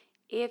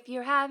If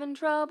you're having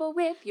trouble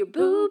with your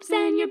boobs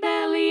and your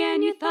belly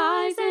and your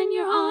thighs and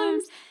your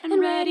arms, and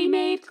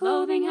ready-made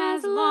clothing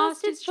has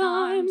lost its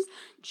charms,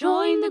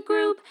 join the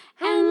group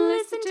and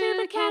listen to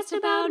the cast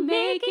about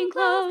making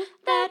clothes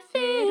that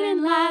fit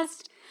and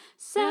last.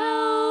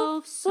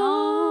 Self-Sewn.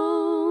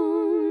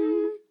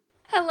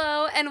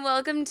 Hello and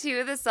welcome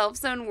to the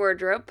Self-Sewn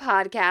Wardrobe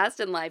podcast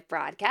and live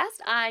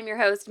broadcast. I'm your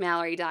host,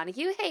 Mallory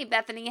Donahue. Hey,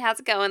 Bethany, how's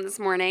it going this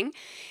morning?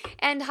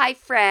 And hi,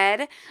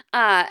 Fred.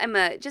 I'm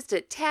just a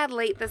tad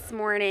late this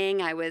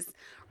morning. I was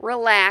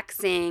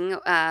relaxing.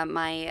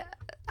 My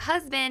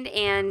husband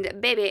and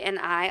baby and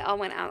I all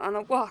went out on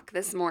a walk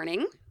this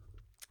morning,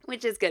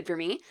 which is good for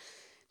me,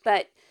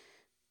 but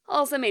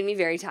also made me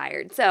very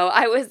tired. So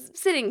I was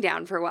sitting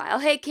down for a while.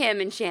 Hey,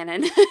 Kim and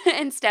Shannon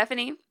and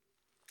Stephanie.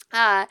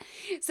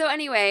 So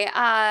anyway,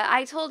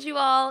 I told you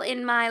all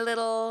in my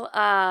little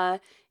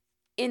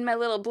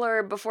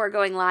blurb before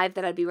going live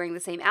that I'd be wearing the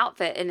same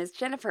outfit. And as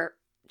Jennifer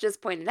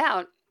just pointed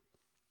out,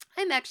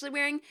 I'm actually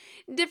wearing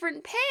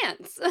different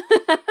pants.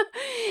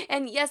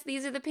 And yes,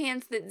 these are the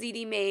pants that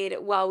ZD made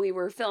while we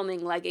were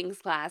filming leggings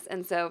class.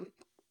 And so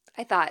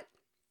I thought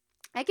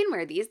I can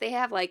wear these. They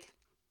have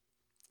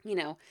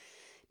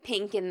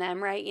pink in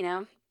them,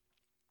 right?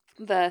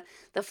 The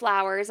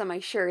flowers on my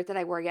shirt that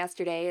I wore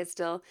yesterday is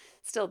still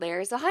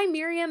there. So hi,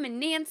 Miriam and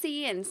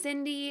Nancy and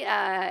Cindy,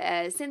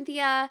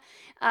 Cynthia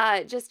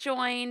just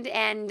joined,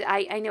 and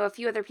I know a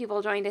few other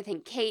people joined. I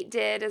think Kate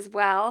did as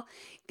well.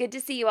 Good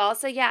to see you all.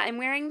 So yeah, I'm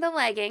wearing the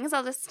leggings.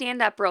 I'll just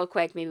stand up real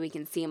quick. Maybe we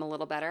can see them a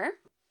little better.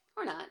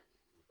 Or not.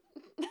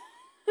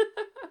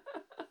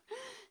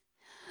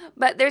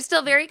 But they're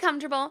still very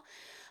comfortable.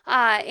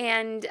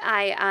 And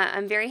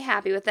I'm very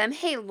happy with them.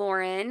 Hey,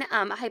 Lauren.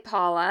 Hi,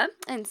 Paula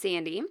and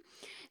Sandy.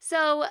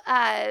 So,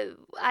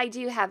 I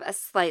do have a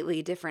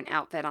slightly different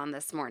outfit on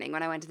this morning.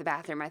 When I went to the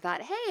bathroom, I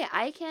thought, hey,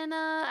 I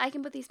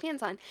can put these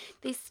pants on.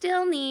 They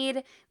still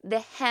need the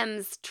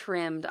hems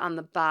trimmed on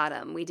the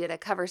bottom. We did a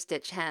cover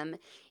stitch hem,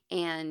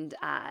 and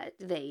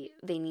they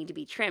need to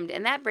be trimmed.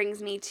 And that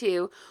brings me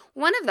to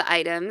one of the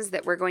items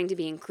that we're going to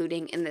be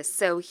including in the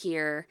Sew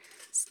Here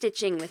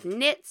Stitching with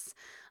Knits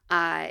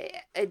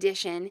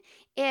edition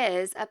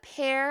is a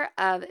pair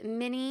of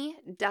mini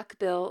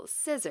duckbill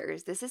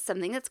scissors. This is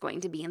something that's going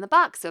to be in the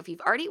box. So if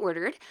you've already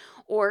ordered,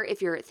 or if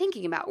you're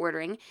thinking about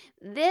ordering,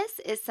 this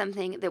is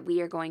something that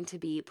we are going to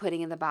be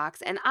putting in the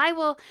box. And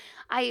I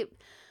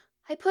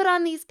put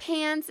on these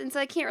pants, and so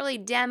I can't really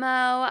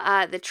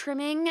demo the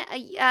trimming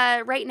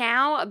right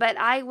now, but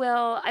I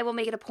will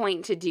make it a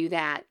point to do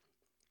that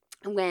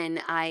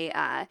when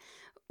I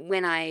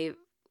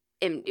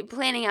am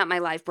planning out my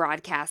live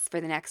broadcasts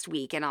for the next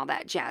week and all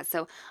that jazz.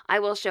 So I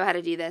will show how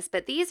to do this,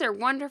 but these are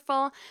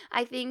wonderful.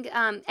 I think,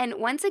 and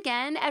once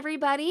again,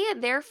 everybody,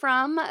 they're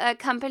from a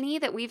company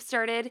that we've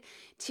started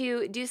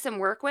to do some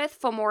work with,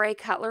 Fomore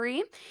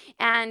Cutlery.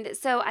 And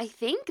so I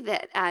think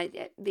that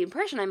the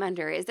impression I'm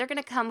under is they're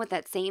going to come with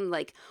that same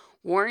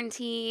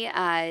warranty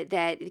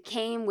that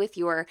came with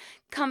your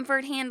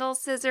comfort handle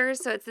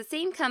scissors. So it's the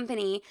same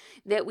company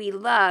that we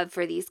love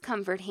for these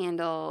comfort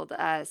handled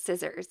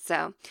scissors.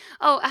 So,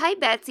 oh, hi,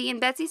 Betsy. And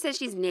Betsy says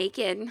she's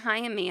naked. Hi,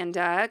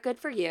 Amanda. Good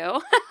for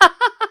you.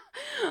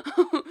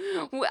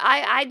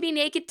 I'd be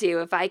naked too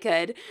if I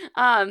could.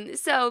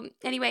 So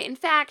anyway, in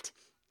fact,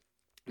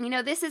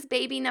 this is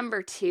baby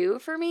number 2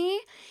 for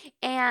me.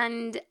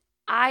 And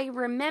I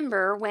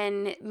remember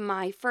when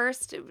my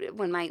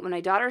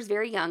daughter's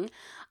very young,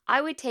 I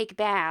would take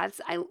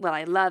baths. I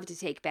love to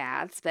take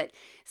baths, but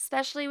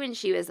especially when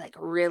she was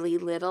really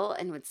little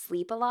and would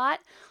sleep a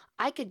lot,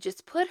 I could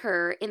just put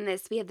her in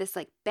this. We had this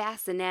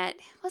bassinet.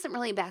 It wasn't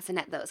really a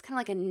bassinet though. It's kind of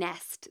like a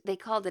nest. They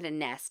called it a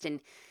nest, and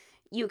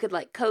you could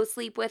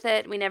co-sleep with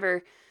it. We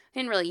didn't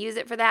really use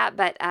it for that,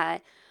 but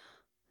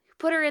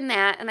put her in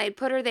that, and I'd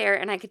put her there,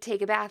 and I could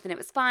take a bath, and it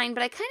was fine.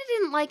 But I kind of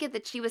didn't like it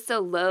that she was so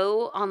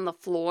low on the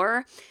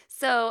floor.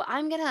 So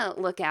I'm going to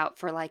look out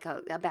for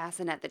a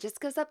bassinet that just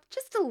goes up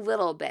just a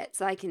little bit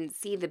so I can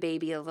see the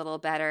baby a little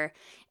better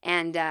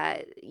and,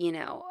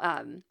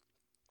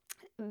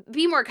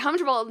 be more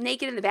comfortable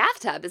naked in the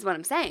bathtub is what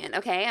I'm saying.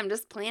 Okay. I'm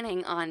just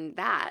planning on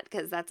that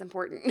because that's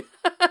important.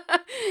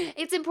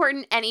 It's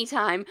important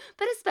anytime,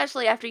 but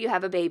especially after you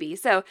have a baby.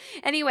 So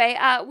anyway,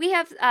 we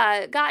have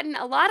gotten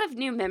a lot of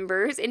new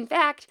members. In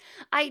fact,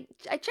 I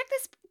check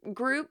this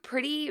group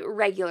pretty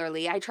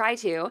regularly. I try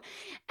to.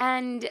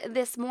 And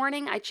this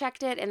morning I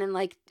checked it, and then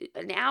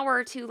an hour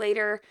or two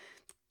later,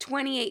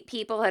 28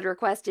 people had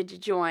requested to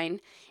join.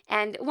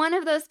 And one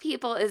of those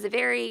people is a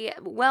very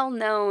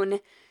well-known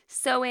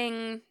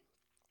sewing,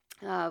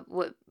 I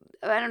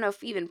don't know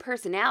if even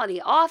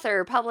personality,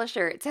 author,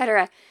 publisher,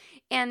 etc.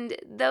 And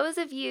those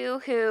of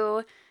you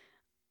who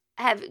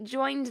have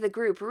joined the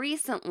group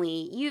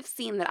recently, you've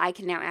seen that I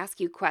can now ask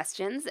you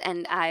questions.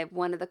 And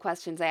one of the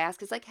questions I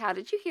ask is how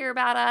did you hear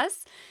about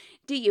us?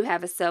 Do you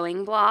have a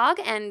sewing blog?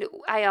 And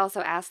I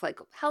also ask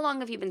how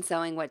long have you been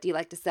sewing? What do you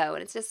like to sew?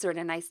 And it's just sort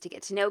of nice to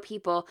get to know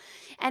people,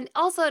 and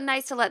also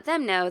nice to let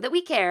them know that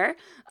we care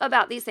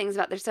about these things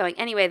about their sewing.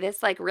 Anyway,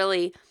 this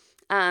really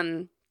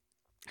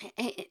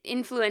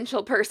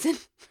influential person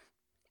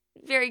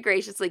very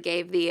graciously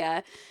gave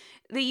the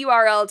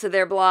URL to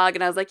their blog,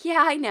 and I was like,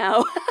 yeah, I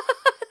know.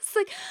 It's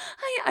like,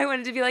 I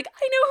wanted to be like,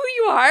 I know who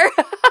you are.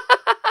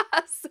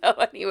 So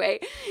anyway,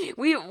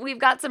 we've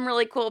got some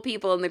really cool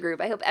people in the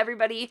group. I hope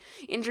everybody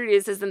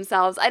introduces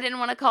themselves. I didn't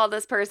want to call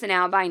this person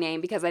out by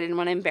name because I didn't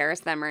want to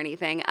embarrass them or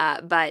anything.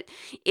 But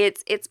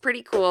it's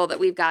pretty cool that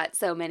we've got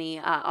so many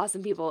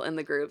awesome people in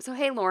the group. So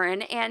hey,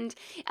 Lauren, and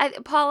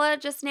Paula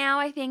just now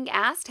I think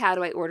asked, how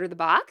do I order the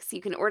box?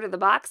 You can order the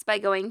box by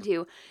going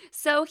to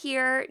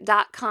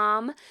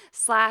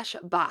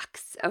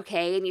sewhere.com/box.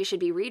 Okay, and you should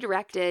be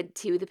redirected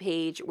to the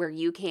page where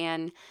you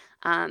can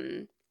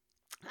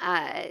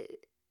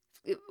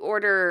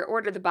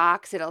order the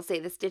box. It'll say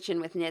the Stitchin'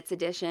 with Knits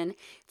edition.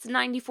 It's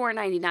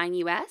 $94.99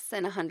 US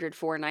and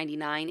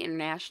 $104.99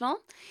 international.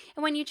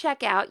 And when you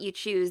check out, you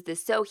choose the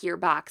Sew Here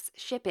box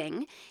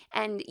shipping,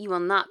 and you will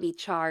not be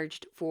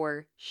charged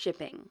for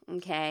shipping.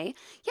 Okay?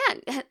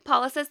 Yeah,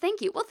 Paula says thank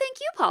you. Well, thank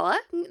you, Paula.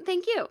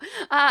 Thank you.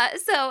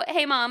 So,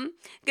 hey, Mom.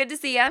 Good to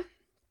see you.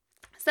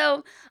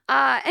 So,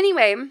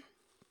 anyway,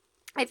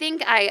 I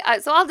think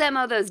so I'll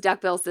demo those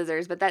duckbill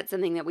scissors, but that's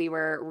something that we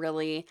were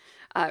really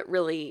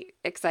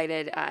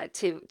excited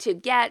to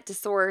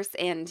source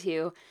and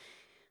to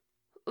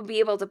be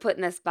able to put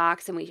in this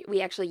box. And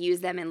we actually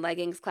use them in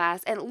leggings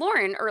class. And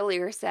Lauren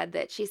earlier said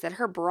that she said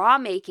her bra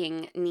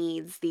making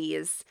needs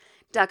these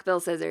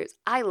duckbill scissors.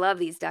 I love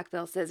these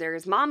duckbill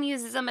scissors. Mom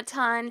uses them a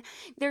ton.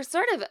 They're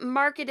sort of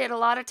marketed a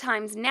lot of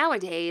times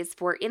nowadays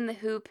for in the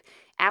hoop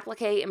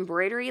applique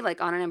embroidery, like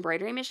on an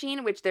embroidery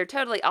machine, which they're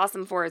totally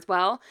awesome for as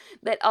well,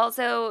 but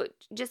also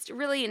just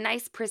really a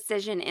nice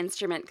precision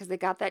instrument because they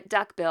got that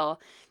duckbill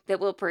that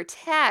will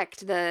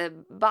protect the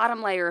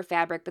bottom layer of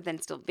fabric, but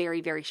then still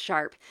very, very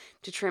sharp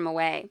to trim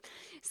away.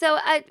 So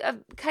a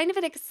kind of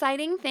an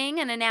exciting thing,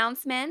 an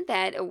announcement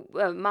that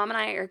Mom and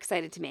I are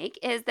excited to make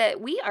is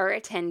that we are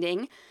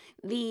attending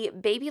the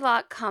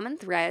Babylock Common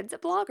Threads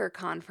Blogger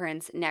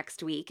Conference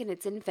next week, and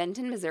it's in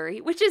Fenton, Missouri,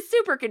 which is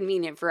super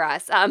convenient for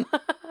us.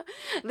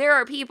 There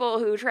are people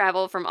who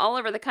travel from all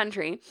over the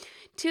country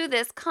to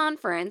this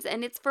conference,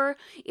 and it's for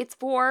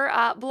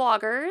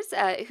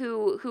bloggers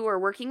who are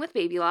working with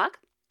Babylock,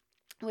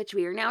 which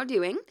we are now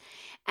doing.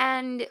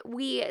 And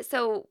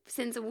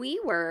since we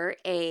were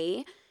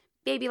a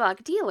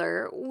Babylock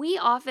dealer, we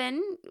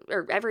often,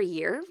 or every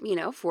year,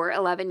 for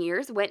 11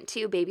 years, went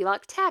to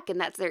Babylock Tech,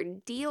 and that's their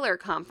dealer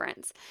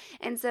conference.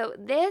 And so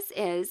this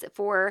is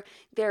for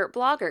their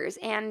bloggers,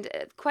 and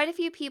quite a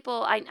few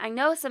people, I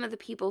know some of the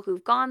people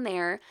who've gone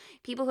there,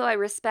 people who I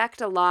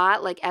respect a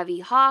lot, like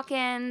Evie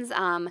Hawkins.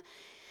 I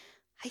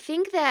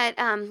think that,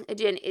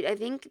 I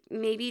think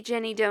maybe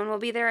Jenny Doan will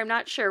be there. I'm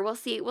not sure. We'll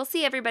see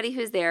everybody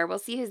who's there. We'll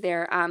see who's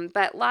there.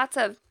 But lots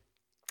of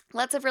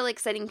really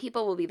exciting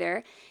people will be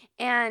there.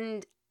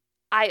 And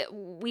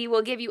we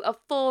will give you a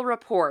full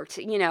report,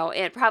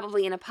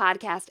 probably in a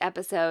podcast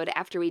episode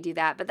after we do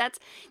that. But that's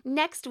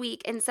next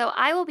week. And so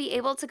I will be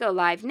able to go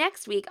live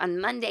next week on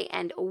Monday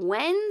and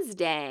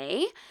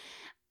Wednesday.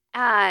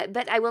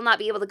 But I will not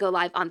be able to go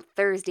live on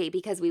Thursday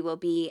because we will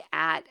be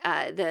at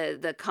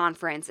the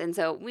conference. And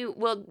so we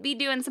will be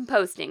doing some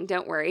posting.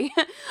 Don't worry.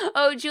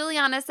 Oh,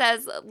 Juliana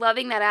says,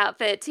 loving that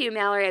outfit too,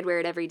 Mallory. I'd wear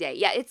it every day.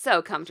 Yeah, it's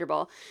so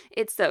comfortable.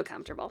 It's so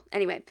comfortable.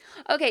 Anyway,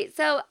 okay,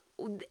 so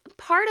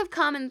part of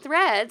Common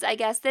Threads, I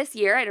guess this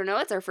year, I don't know,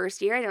 it's our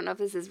first year. I don't know if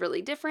this is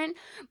really different,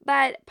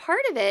 but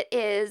part of it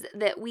is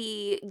that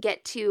we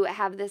get to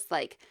have this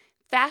like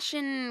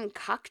fashion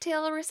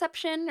cocktail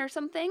reception or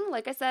something.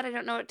 Like I said, I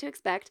don't know what to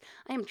expect.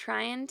 I am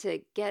trying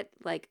to get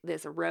like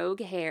this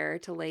rogue hair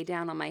to lay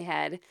down on my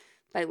head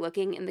by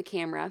looking in the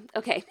camera.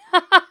 Okay.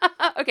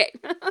 Okay.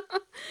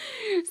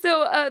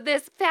 So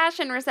this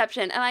fashion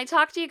reception, and I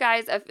talked to you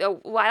guys a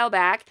while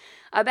back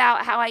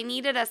about how I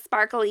needed a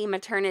sparkly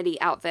maternity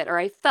outfit, or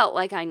I felt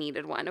like I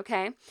needed one,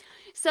 okay?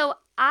 So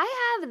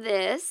I have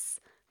this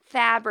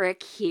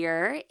fabric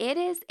here. It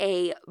is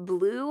a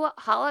blue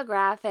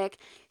holographic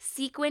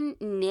sequin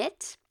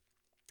knit.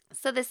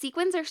 So the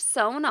sequins are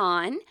sewn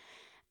on,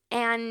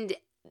 and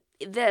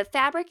the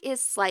fabric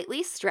is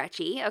slightly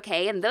stretchy,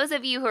 okay? And those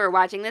of you who are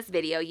watching this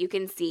video, you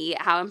can see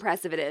how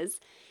impressive it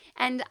is.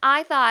 And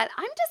I thought,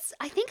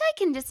 I think I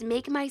can just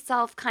make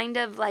myself kind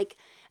of like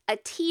a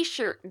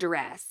t-shirt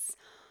dress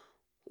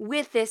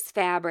with this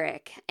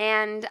fabric.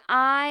 And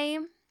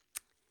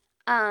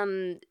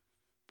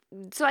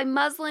so I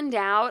muslined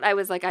out. I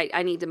was like,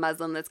 I need to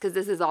muslin this because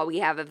this is all we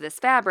have of this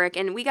fabric.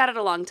 And we got it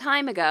a long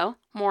time ago.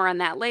 More on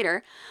that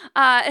later.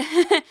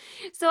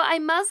 So I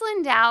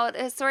muslined out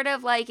a sort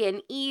of like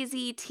an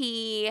easy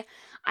tee.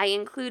 I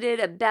included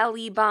a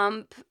belly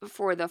bump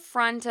for the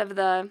front of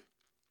the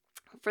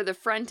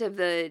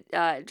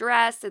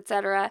dress,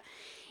 etc.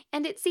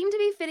 And it seemed to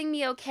be fitting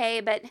me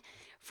okay. But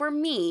for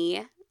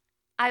me,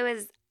 I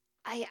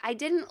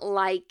didn't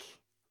like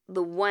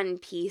the one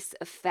piece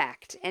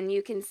effect. And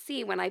you can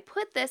see when I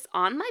put this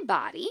on my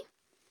body.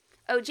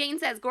 Oh, Jane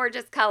says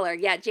gorgeous color.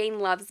 Yeah, Jane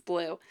loves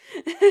blue.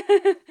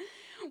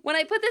 when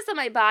I put this on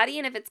my body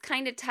and if it's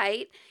kind of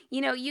tight,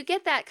 you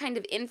get that kind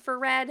of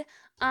infrared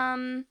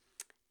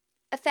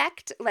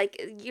effect,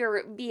 like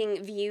you're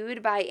being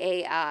viewed by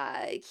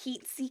a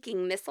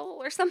heat-seeking missile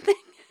or something.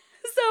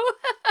 So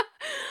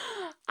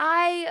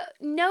I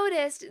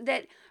noticed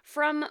that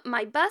from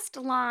my bust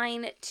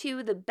line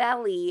to the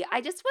belly,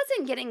 I just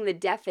wasn't getting the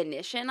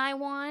definition I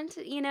want,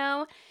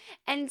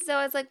 And so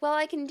I was like, well,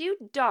 I can do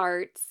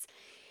darts.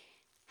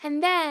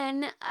 And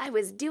then I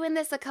was doing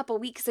this a couple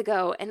weeks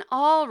ago, and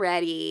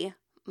already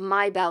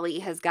my belly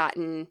has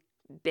gotten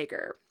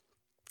bigger.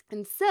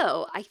 And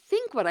so I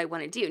think what I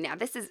want to do now,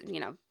 this is,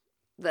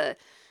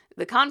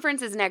 the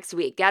conference is next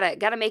week.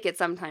 Gotta make it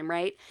sometime,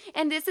 right?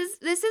 And this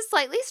is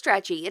slightly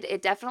stretchy.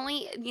 It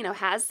definitely,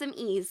 has some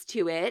ease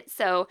to it.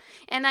 So,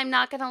 and I'm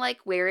not gonna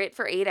like wear it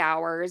for 8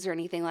 hours or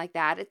anything like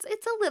that. It's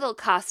a little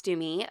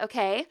costumey,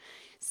 okay?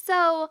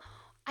 So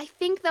I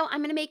think though I'm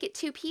going to make it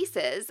 2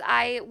 pieces.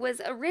 I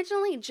was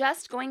originally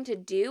just going to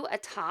do a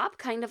top,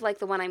 kind of like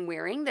the one I'm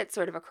wearing, that's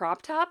sort of a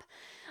crop top.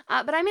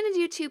 But I'm going to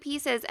do 2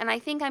 pieces, and I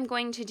think I'm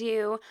going to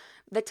do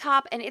the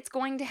top, and it's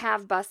going to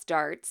have bust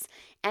darts.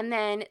 And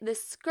then the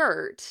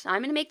skirt,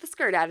 I'm going to make the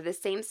skirt out of the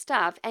same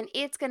stuff, and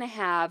it's going to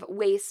have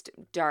waist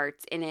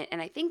darts in it.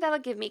 And I think that'll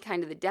give me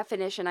kind of the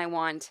definition I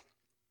want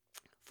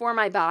for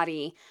my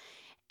body,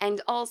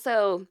 and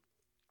also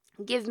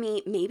give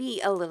me maybe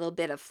a little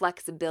bit of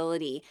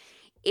flexibility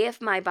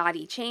if my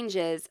body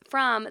changes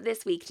from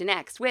this week to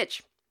next,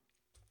 which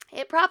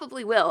it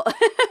probably will.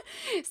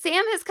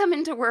 Sam has come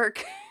into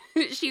work.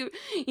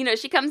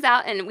 She comes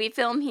out and we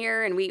film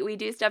here and we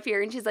do stuff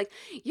here, and she's like,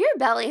 your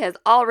belly has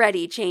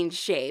already changed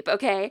shape,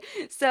 okay?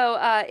 So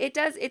it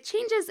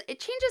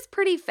changes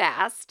pretty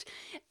fast.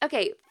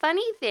 Okay,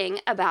 funny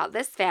thing about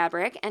this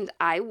fabric, and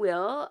I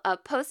will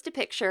post a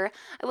picture,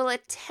 I will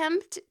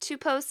attempt to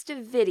post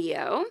a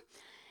video,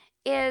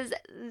 is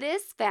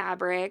this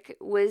fabric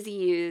was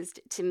used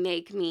to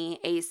make me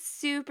a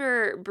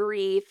super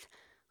brief,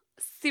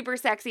 super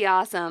sexy,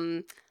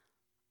 awesome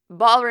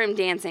ballroom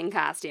dancing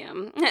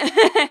costume.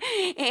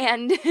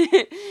 And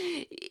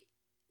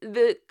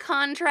the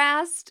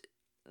contrast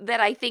that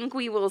I think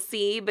we will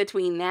see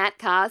between that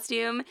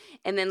costume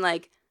and then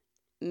like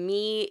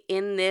me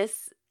in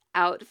this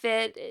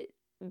outfit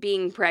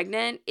being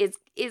pregnant is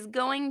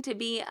going to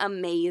be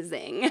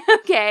amazing.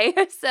 Okay,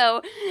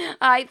 so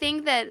I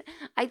think that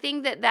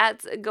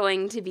that's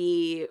going to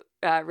be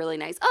really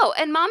nice. Oh,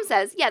 and Mom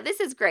says, yeah, this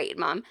is great,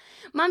 Mom.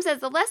 Mom says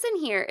the lesson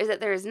here is that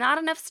there is not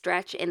enough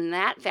stretch in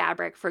that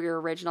fabric for your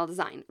original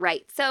design.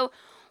 Right. So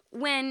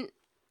when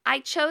I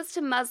chose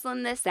to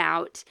muslin this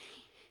out,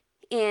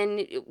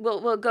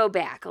 we'll go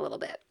back a little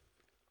bit.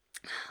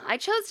 I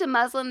chose to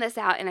muslin this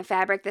out in a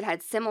fabric that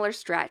had similar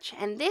stretch,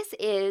 and this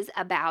is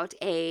about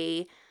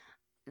a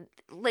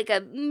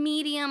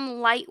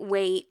medium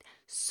lightweight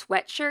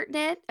sweatshirt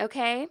knit,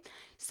 okay?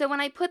 So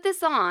when I put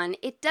this on,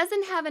 it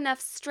doesn't have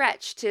enough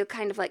stretch to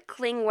kind of like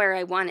cling where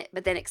I want it,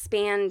 but then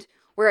expand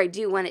where I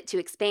do want it to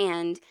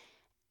expand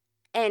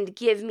and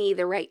give me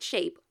the right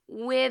shape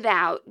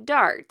without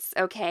darts,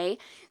 okay?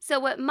 So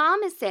what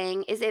Mom is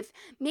saying is if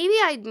maybe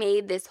I'd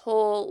made this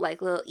whole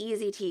like little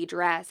easy tee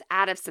dress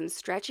out of some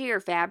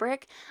stretchier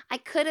fabric, I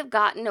could have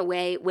gotten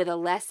away with a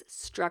less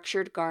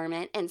structured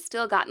garment and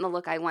still gotten the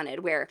look I wanted,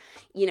 where,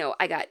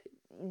 I got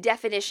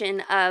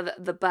definition of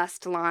the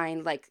bust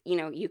line, like,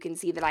 you can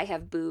see that I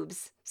have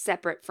boobs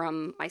separate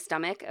from my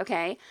stomach,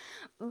 okay?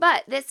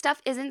 But this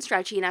stuff isn't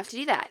stretchy enough to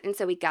do that, and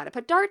so we got to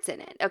put darts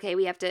in it, okay?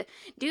 We have to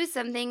do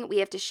something, we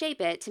have to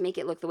shape it to make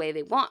it look the way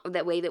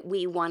that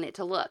we want it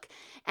to look.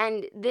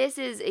 And this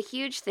is a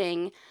huge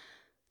thing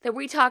that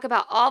we talk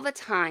about all the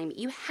time.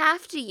 You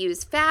have to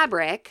use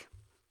fabric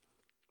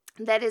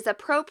that is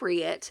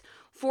appropriate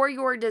for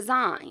your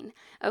design,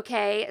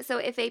 okay? So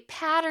if a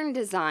pattern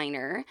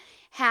designer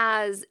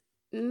has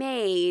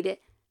made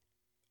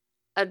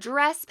a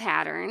dress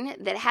pattern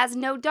that has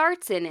no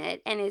darts in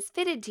it and is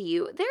fitted to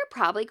you, they're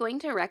probably going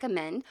to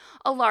recommend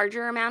a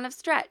larger amount of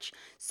stretch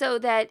so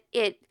that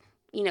it,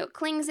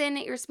 clings in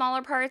at your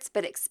smaller parts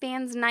but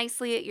expands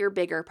nicely at your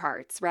bigger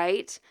parts,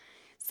 right?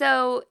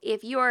 So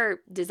if you're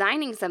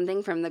designing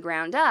something from the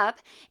ground up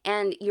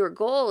and your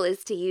goal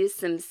is to use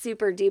some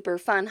super duper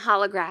fun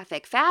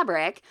holographic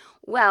fabric,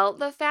 well,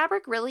 the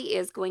fabric really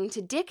is going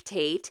to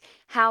dictate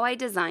how I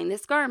design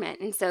this garment.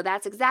 And so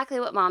that's exactly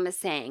what Mom is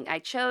saying. I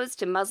chose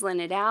to muslin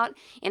it out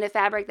in a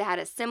fabric that had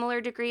a similar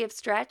degree of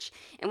stretch,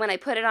 and when I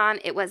put it on,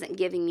 it wasn't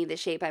giving me the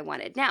shape I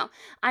wanted. Now,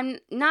 I'm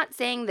not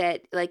saying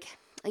that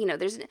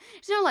there's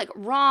no like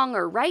wrong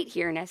or right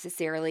here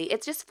necessarily.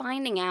 It's just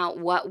finding out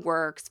what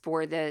works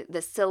for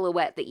the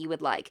silhouette that you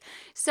would like.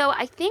 So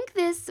I think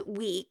this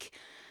week,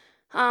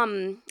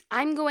 I'm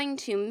going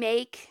to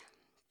make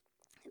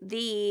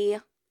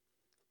the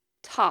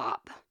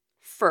top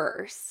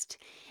first,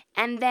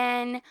 and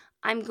then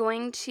I'm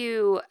going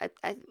to,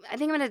 I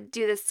think I'm going to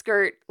do the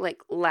skirt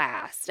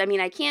last. I mean,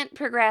 I can't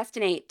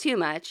procrastinate too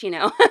much,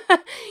 And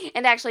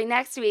actually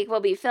next week we'll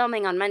be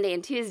filming on Monday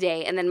and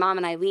Tuesday, and then Mom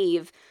and I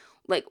leave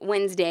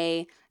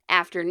Wednesday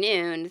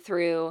afternoon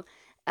through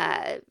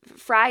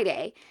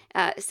Friday.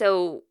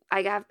 So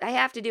I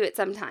have to do it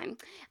sometime.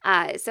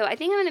 So I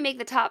think I'm going to make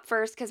the top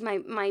first because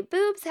my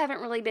boobs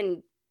haven't really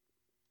been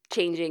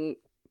changing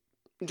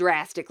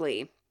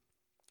drastically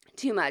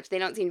too much. They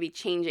don't seem to be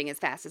changing as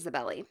fast as the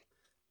belly.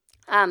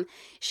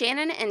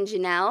 Shannon and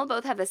Janelle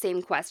both have the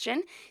same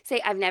question.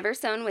 Say, I've never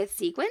sewn with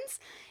sequins.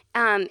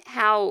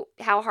 How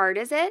hard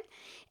is it?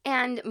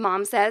 And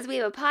Mom says, we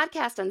have a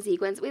podcast on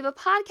sequins. We have a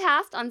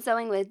podcast on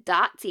sewing with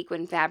dot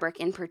sequin fabric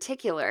in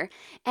particular.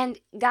 And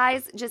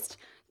guys, just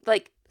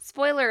like,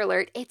 spoiler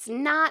alert, it's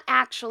not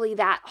actually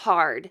that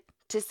hard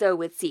to sew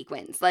with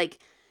sequins. Like,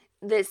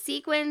 the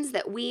sequins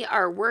that we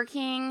are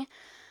working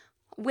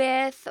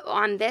with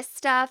on this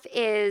stuff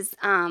is,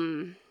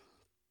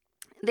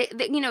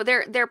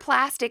 they're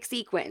plastic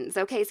sequins,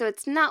 okay? So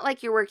it's not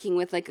like you're working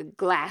with like a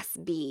glass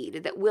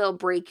bead that will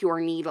break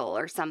your needle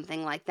or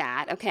something like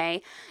that,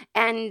 okay?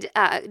 And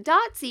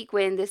dot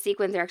sequin, the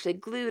sequins are actually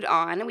glued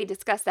on, and we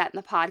discussed that in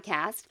the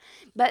podcast.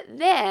 But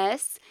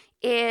these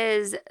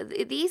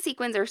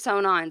sequins are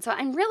sewn on. So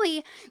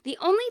the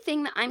only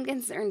thing that I'm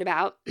concerned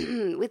about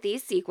with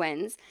these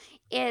sequins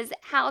is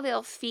how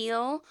they'll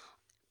feel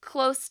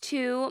close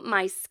to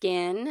my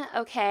skin,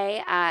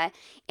 okay?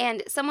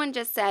 And someone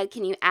just said,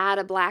 can you add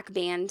a black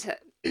band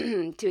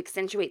to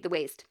accentuate the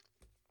waist?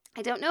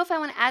 I don't know if I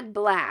want to add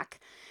black,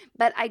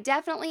 but I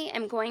definitely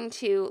am going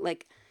to,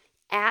 like,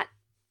 at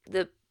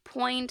the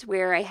point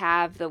where I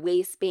have the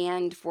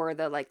waistband for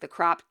the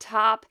crop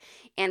top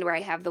and where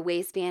I have the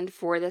waistband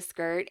for the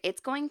skirt,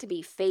 it's going to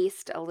be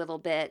faced a little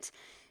bit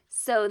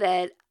so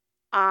that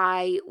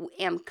I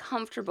am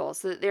comfortable,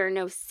 so that there are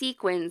no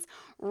sequins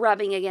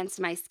rubbing against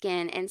my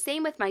skin. And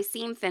same with my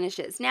seam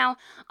finishes. Now,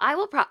 I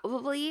will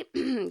probably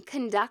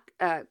construct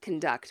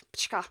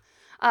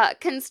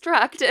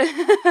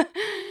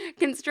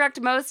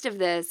most of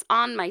this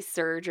on my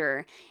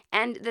serger.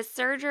 And the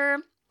serger,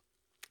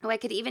 I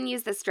could even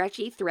use the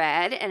stretchy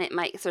thread, and it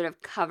might sort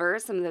of cover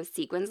some of those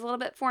sequins a little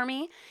bit for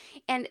me.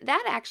 And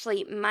that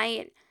actually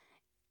might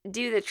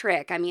do the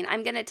trick. I mean,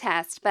 I'm going to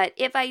test, but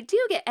if I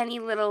do get any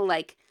little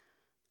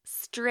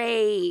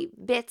stray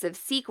bits of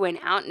sequin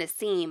out in a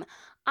seam,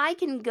 I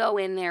can go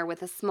in there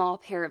with a small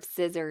pair of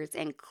scissors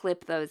and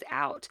clip those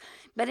out.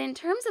 But in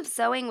terms of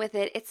sewing with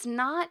it, it's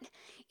not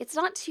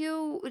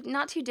too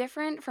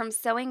different from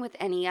sewing with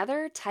any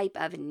other type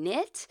of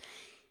knit.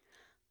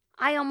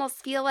 I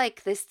almost feel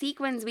like the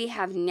sequins we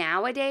have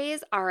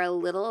nowadays are a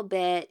little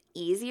bit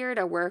easier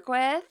to work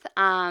with.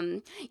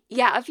 A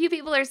few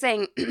people are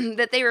saying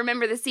that they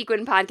remember the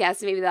sequin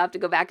podcast. Maybe they'll have to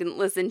go back and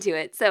listen to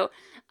it. So,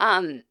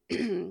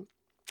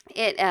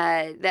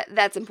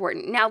 that's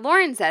important. Now,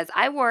 Lauren says,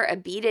 I wore a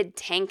beaded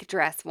tank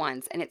dress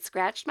once and it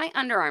scratched my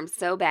underarm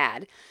so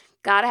bad.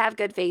 Gotta have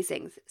good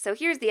facings. So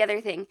here's the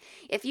other thing.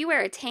 If you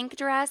wear a tank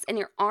dress and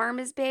your arm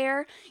is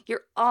bare,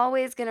 you're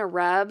always gonna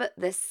rub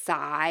the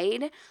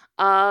side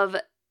of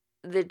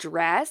the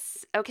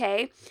dress,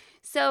 okay?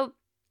 So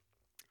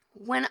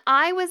when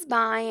I was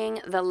buying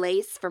the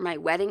lace for my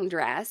wedding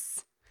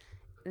dress,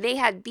 they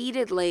had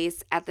beaded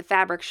lace at the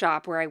fabric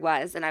shop where I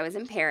was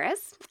in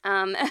Paris.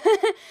 And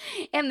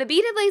the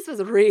beaded lace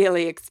was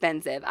really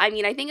expensive. I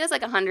mean, I think it was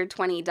like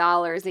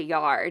 $120 a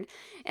yard.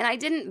 And I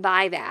didn't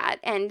buy that.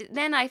 And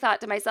then I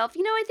thought to myself,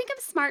 I think I'm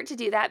smart to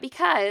do that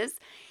because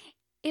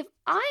if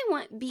I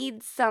want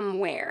beads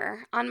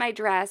somewhere on my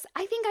dress,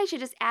 I think I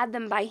should just add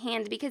them by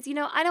hand because,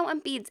 I don't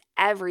want beads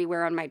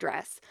everywhere on my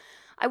dress.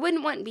 I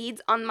wouldn't want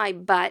beads on my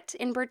butt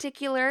in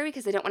particular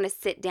because I don't want to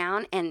sit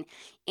down and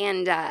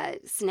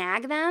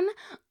snag them.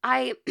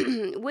 I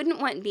wouldn't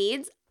want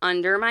beads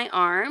under my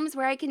arms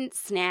where I can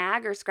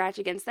snag or scratch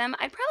against them.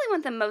 I probably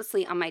want them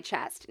mostly on my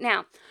chest.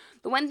 Now,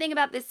 the one thing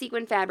about this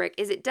sequin fabric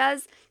is it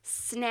does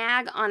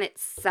snag on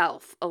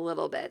itself a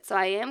little bit. So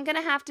I am going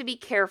to have to be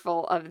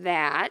careful of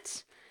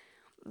that.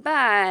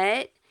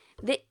 But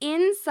the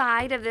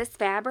inside of this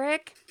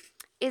fabric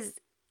is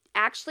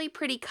actually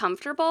pretty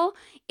comfortable.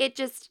 It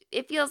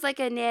feels like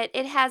a knit.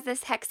 It has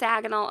this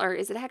hexagonal, or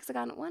is it a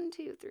hexagon? 1,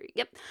 2, 3.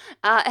 Yep.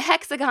 A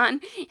hexagon.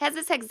 It has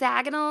this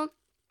hexagonal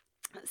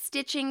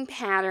stitching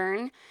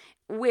pattern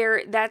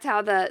where that's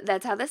how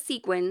the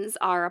sequins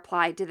are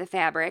applied to the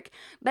fabric.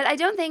 But I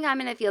don't think I'm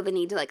going to feel the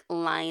need to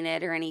line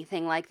it or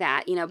anything like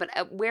that,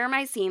 but where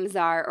my seams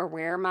are or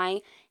where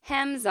my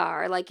hems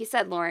are, like you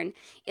said, Lauren,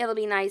 it'll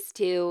be nice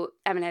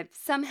I'm going to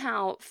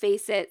somehow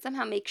face it,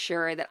 somehow make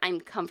sure that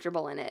I'm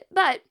comfortable in it.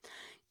 But,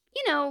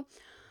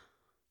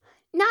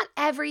 not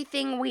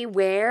everything we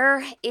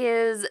wear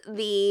is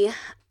the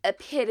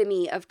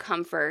epitome of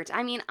comfort.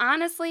 I mean,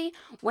 honestly,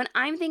 when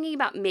I'm thinking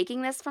about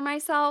making this for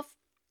myself,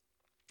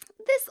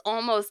 this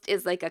almost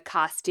is like a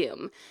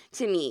costume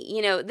to me.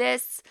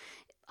 This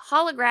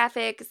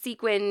holographic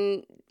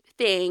sequin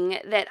thing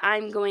that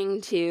I'm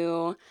going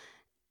to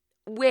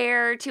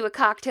wear to a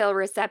cocktail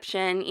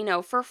reception,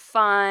 for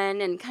fun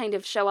and kind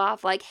of show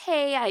off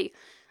hey,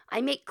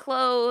 I make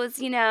clothes,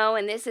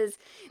 and this is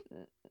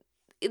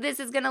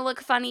going to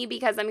look funny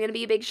because I'm going to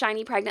be a big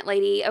shiny pregnant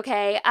lady,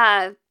 okay?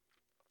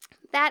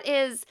 That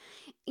is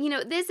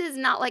this is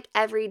not like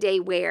everyday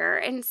wear.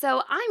 And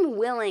so I'm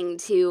willing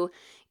to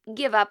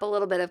give up a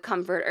little bit of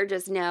comfort or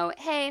just know,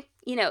 hey,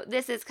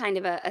 this is kind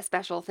of a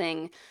special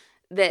thing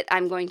that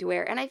I'm going to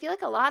wear. And I feel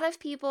like a lot of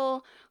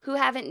people who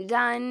haven't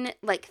done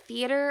like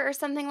theater or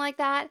something like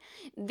that,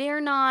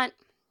 they're not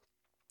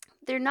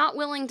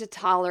willing to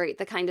tolerate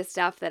the kind of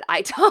stuff that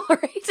I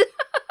tolerate.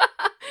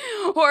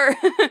 Or,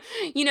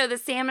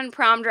 the salmon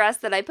prom dress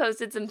that I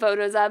posted some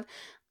photos of.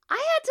 I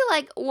had to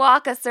like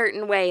walk a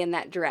certain way in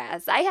that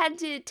dress. I had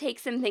to take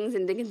some things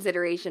into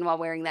consideration while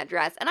wearing that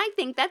dress. And I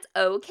think that's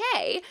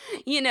okay,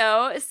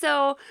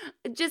 so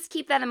just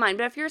keep that in mind.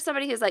 But if you're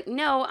somebody who's like,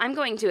 no, I'm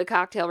going to a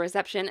cocktail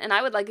reception and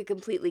I would like a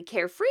completely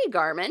carefree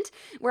garment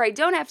where I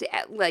don't have to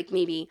like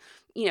maybe,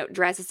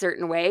 dress a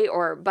certain way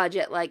or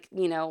budget like,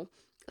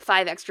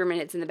 5 extra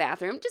minutes in the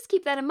bathroom, just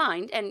keep that in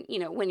mind. And,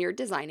 when you're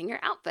designing your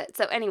outfit.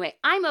 So anyway,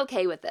 I'm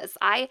okay with this.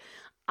 I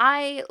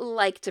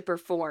like to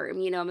perform,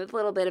 I'm a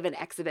little bit of an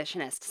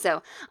exhibitionist.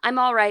 So I'm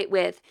all right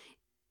with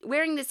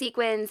wearing the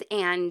sequins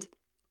and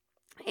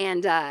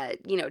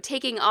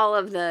taking all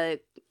of the,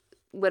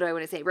 what do I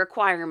want to say,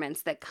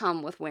 requirements that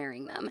come with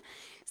wearing them.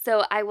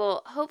 So I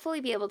will hopefully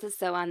be able to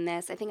sew on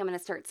this. I think I'm going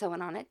to start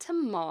sewing on it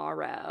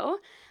tomorrow.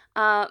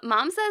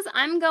 Mom says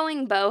I'm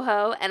going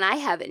boho, and I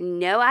have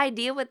no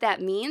idea what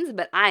that means,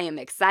 but I am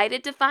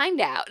excited to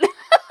find out.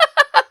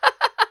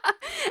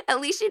 At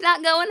least she's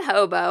not going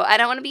hobo. I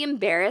don't want to be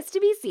embarrassed to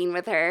be seen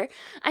with her.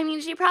 I mean,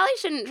 she probably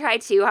shouldn't try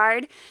too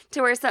hard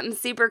to wear something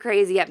super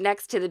crazy up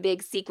next to the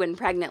big sequin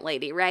pregnant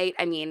lady, right?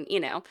 I mean,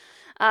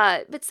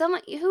 but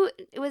someone, who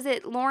was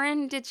it,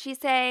 Lauren, did she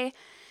say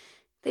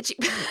that she...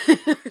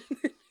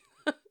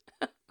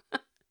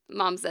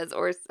 Mom says,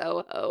 or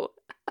Soho.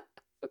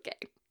 Okay.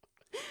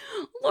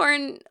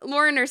 Lauren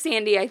or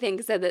Sandy, I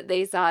think, said that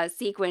they saw a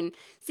sequin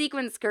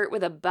skirt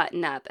with a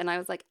button up. And I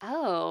was like,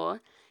 oh,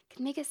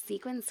 could make a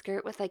sequin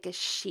skirt with like a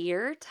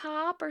sheer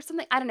top or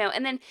something. I don't know.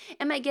 And then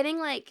am I getting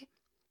like,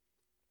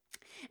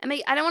 I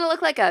don't want to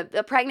look like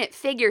a pregnant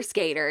figure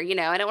skater,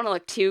 I don't want to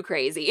look too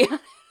crazy.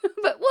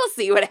 But we'll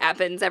see what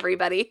happens,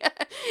 everybody,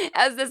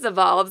 as this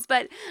evolves.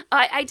 But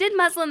I did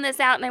muslin this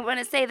out, and I want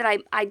to say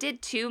that I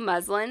did 2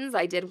 muslins.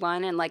 I did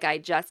one, and like I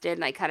adjusted,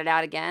 and I cut it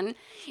out again.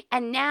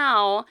 And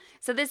now,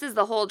 so this is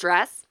the whole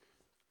dress.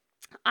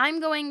 I'm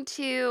going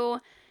to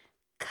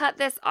cut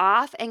this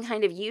off and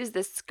kind of use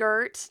the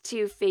skirt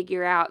to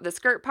figure out the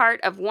skirt part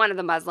of one of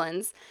the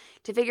muslins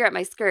to figure out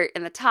my skirt,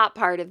 and the top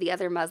part of the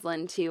other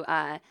muslin to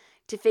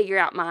figure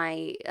out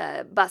my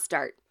bust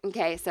dart.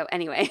 Okay, so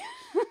anyway.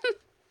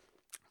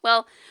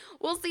 Well,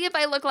 we'll see if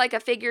I look like a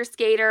figure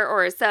skater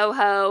or a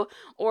Soho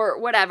or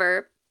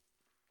whatever.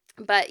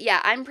 But yeah,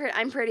 I'm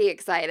pretty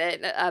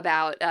excited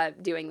about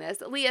doing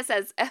this. Leah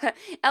says,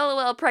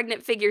 LOL,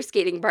 pregnant figure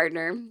skating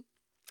partner.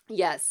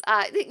 Yes,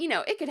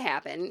 it could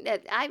happen.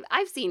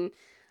 I've seen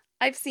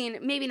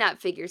maybe not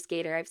figure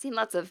skater. I've seen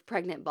lots of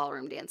pregnant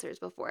ballroom dancers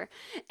before.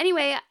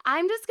 Anyway,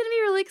 I'm just going to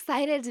be really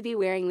excited to be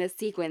wearing this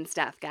sequin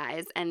stuff,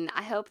 guys. And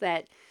I hope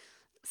that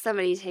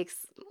somebody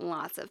takes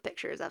lots of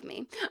pictures of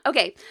me.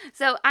 Okay,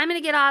 so I'm going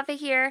to get off of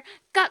here.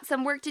 Got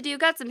some work to do.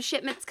 Got some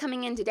shipments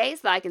coming in today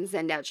so I can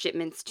send out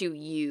shipments to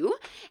you.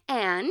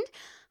 And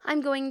I'm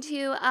going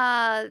to,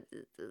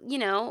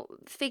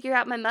 figure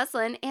out my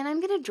muslin, and I'm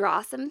going to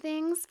draw some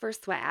things for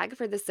swag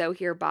for the Sew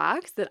Here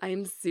box that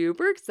I'm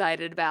super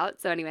excited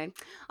about. So anyway,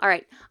 all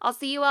right, I'll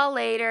see you all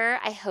later.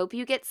 I hope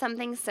you get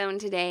something sewn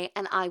today,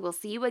 and I will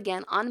see you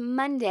again on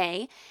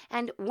Monday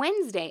and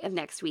Wednesday of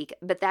next week.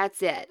 But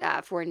that's it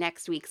for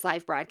next week's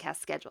live broadcast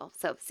schedule.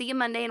 So see you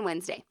Monday and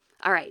Wednesday.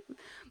 All right,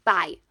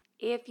 bye.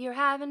 If you're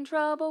having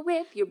trouble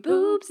with your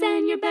boobs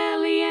and your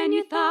belly and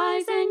your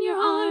thighs and your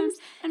arms,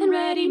 and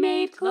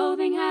ready-made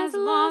clothing has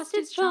lost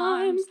its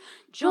charms,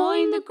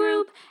 join the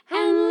group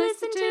and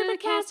listen to the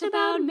cast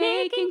about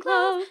making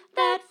clothes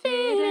that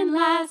fit and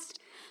last.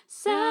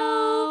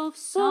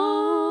 Self-sewn.